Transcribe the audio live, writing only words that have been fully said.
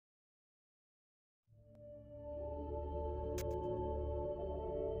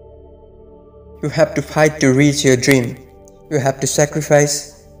You have to fight to reach your dream. You have to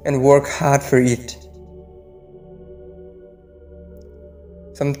sacrifice and work hard for it.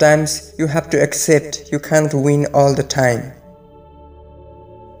 Sometimes you have to accept you can't win all the time.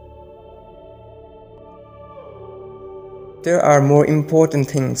 There are more important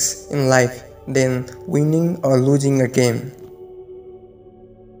things in life than winning or losing a game.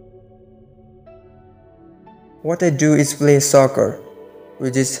 What I do is play soccer,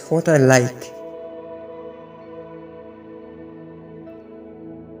 which is what I like.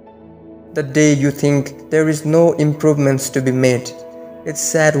 The day you think there is no improvements to be made, it's a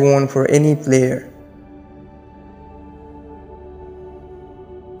sad one for any player.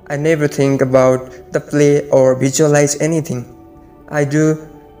 I never think about the play or visualize anything. I do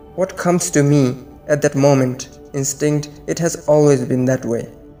what comes to me at that moment. Instinct, it has always been that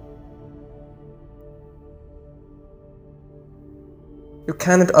way. You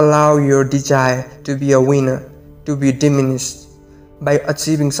cannot allow your desire to be a winner to be diminished by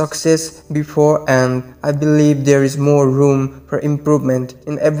achieving success before, and I believe there is more room for improvement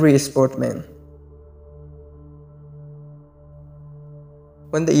in every sportsman.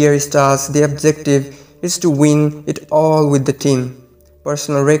 When the year starts, the objective is to win it all with the team.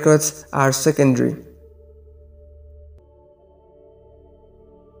 Personal records are secondary.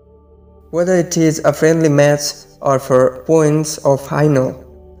 Whether it is a friendly match or for points or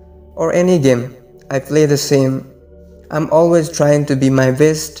final or any game, I play the same. I'm always trying to be my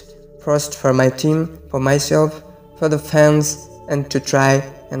best, first for my team, for myself, for the fans, and to try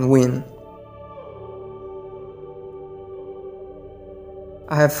and win.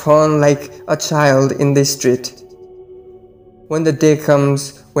 I have fun like a child in the street. When the day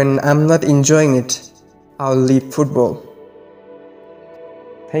comes when I'm not enjoying it, I'll leave football.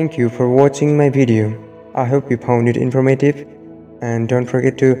 Thank you for watching my video. I hope you found it informative, and don't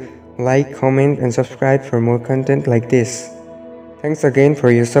forget to like, comment and subscribe for more content like this. Thanks again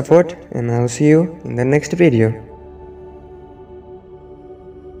for your support, and I'll see you in the next video.